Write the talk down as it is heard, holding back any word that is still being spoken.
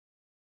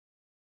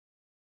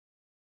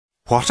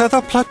What are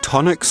the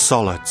Platonic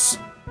solids?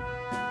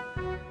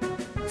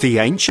 The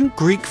ancient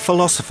Greek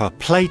philosopher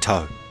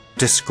Plato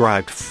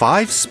described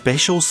 5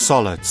 special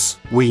solids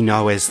we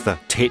know as the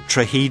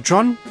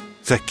Tetrahedron,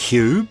 the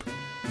cube,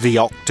 the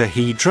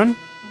Octahedron,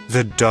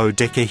 the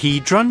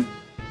Dodecahedron,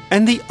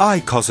 and the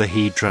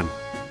Icosahedron.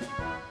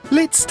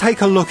 Let's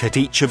take a look at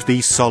each of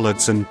these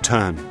solids in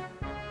turn.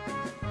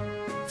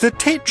 The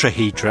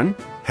tetrahedron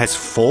has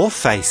 4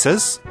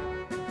 faces,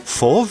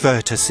 4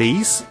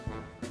 vertices,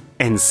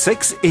 and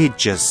 6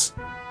 edges.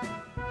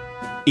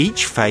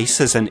 Each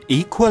face is an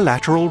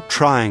equilateral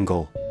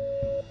triangle,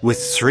 with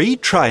 3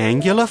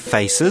 triangular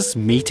faces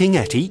meeting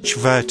at each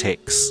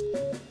vertex.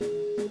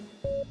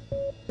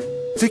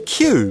 The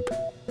cube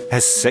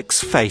has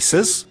 6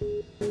 faces,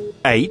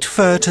 8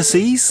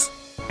 vertices,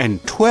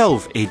 and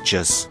 12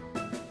 edges.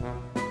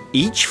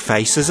 Each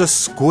face is a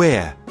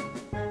square,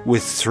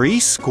 with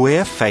 3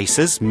 square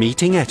faces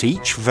meeting at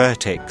each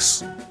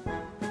vertex.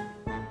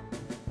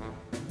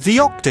 The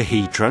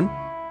octahedron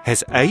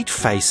has 8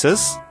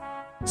 faces,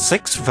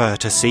 6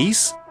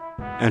 vertices,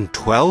 and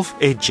 12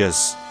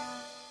 edges.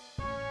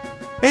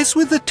 As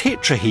with the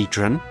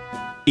tetrahedron,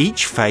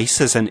 each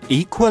face is an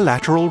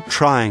equilateral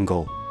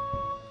triangle.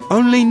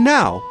 Only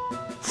now,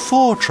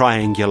 4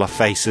 triangular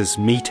faces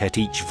meet at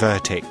each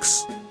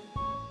vertex.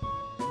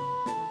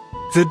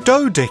 The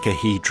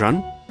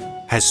dodecahedron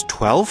has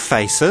 12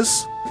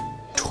 faces,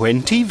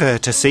 20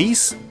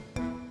 vertices,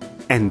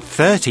 and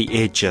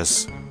 30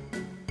 edges.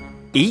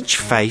 Each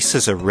face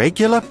is a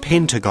regular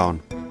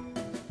pentagon,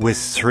 with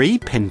 3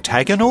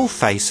 pentagonal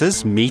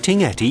faces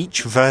meeting at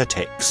each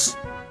vertex.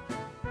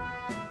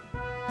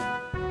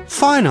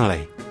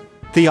 Finally,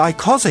 the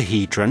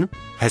icosahedron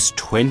has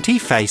 20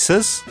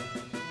 faces,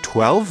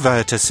 12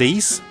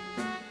 vertices,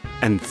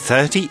 and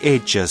 30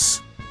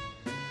 edges.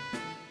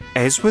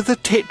 As with the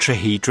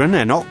tetrahedron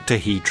and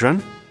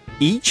octahedron,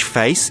 each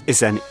face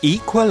is an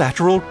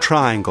equilateral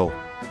triangle.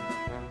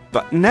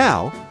 But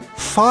now,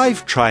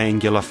 5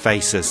 triangular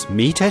faces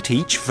meet at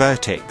each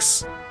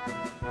vertex.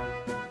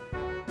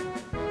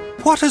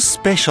 What is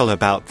special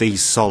about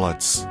these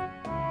solids?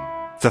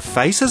 The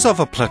faces of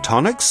a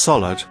Platonic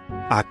solid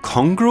are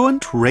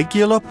congruent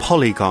regular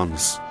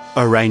polygons,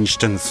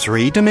 arranged in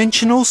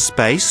 3-dimensional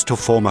space to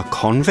form a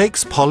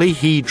convex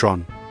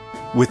polyhedron,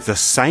 with the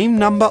same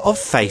number of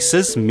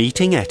faces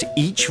meeting at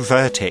each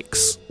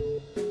vertex.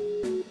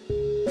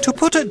 To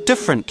put it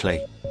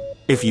differently,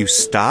 if you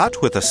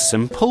start with a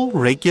simple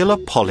regular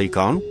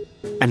polygon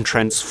and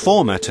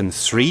transform it in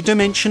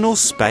 3-dimensional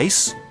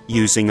space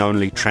using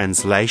only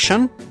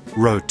translation,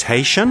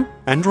 rotation,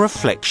 and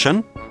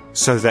reflection,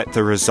 so that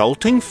the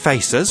resulting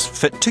faces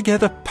fit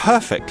together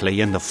perfectly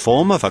in the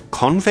form of a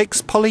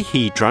convex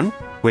polyhedron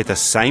where the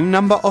same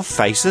number of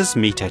faces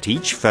meet at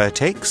each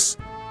vertex,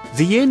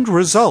 the end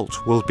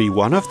result will be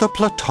one of the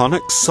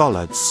Platonic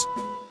solids.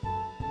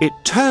 It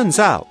turns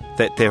out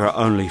that there are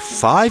only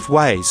 5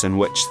 ways in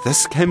which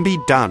this can be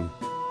done,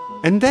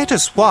 and that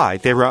is why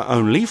there are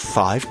only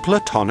 5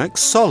 Platonic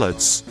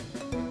solids.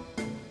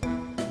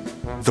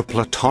 The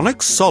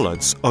Platonic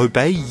solids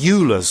obey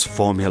Euler's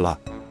formula,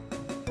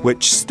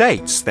 which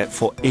states that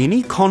for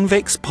any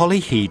convex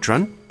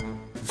polyhedron,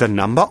 the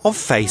number of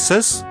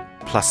faces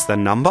plus the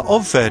number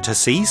of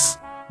vertices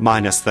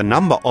minus the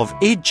number of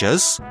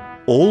edges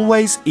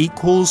always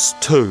equals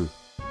 2,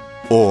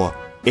 or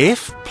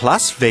F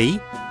plus V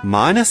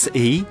minus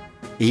E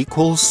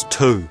equals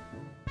 2.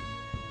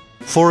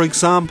 For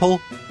example,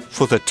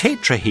 for the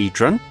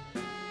tetrahedron,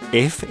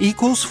 F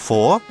equals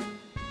 4,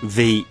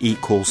 V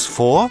equals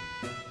 4,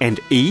 and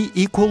E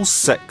equals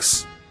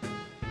 6.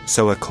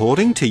 So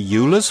according to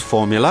Euler's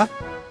formula,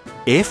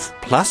 F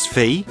plus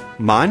V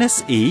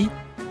minus E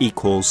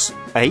equals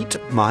 8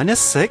 minus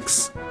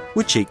 6,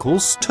 which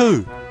equals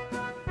 2.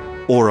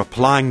 Or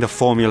applying the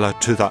formula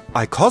to the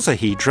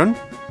icosahedron,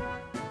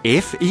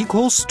 F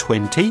equals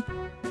 20,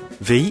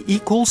 V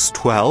equals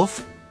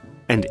 12,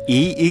 and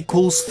E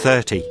equals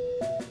 30.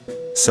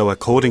 So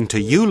according to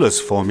Euler's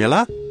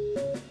formula,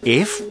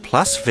 F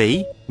plus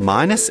V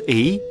minus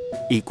E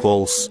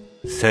equals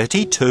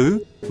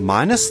 32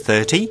 minus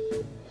 30,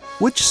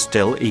 which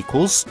still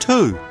equals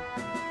 2.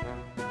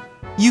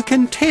 You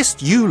can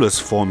test Euler's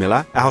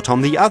formula out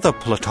on the other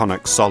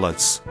Platonic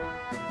solids,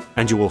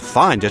 and you will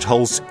find it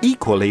holds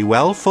equally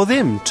well for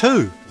them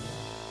too.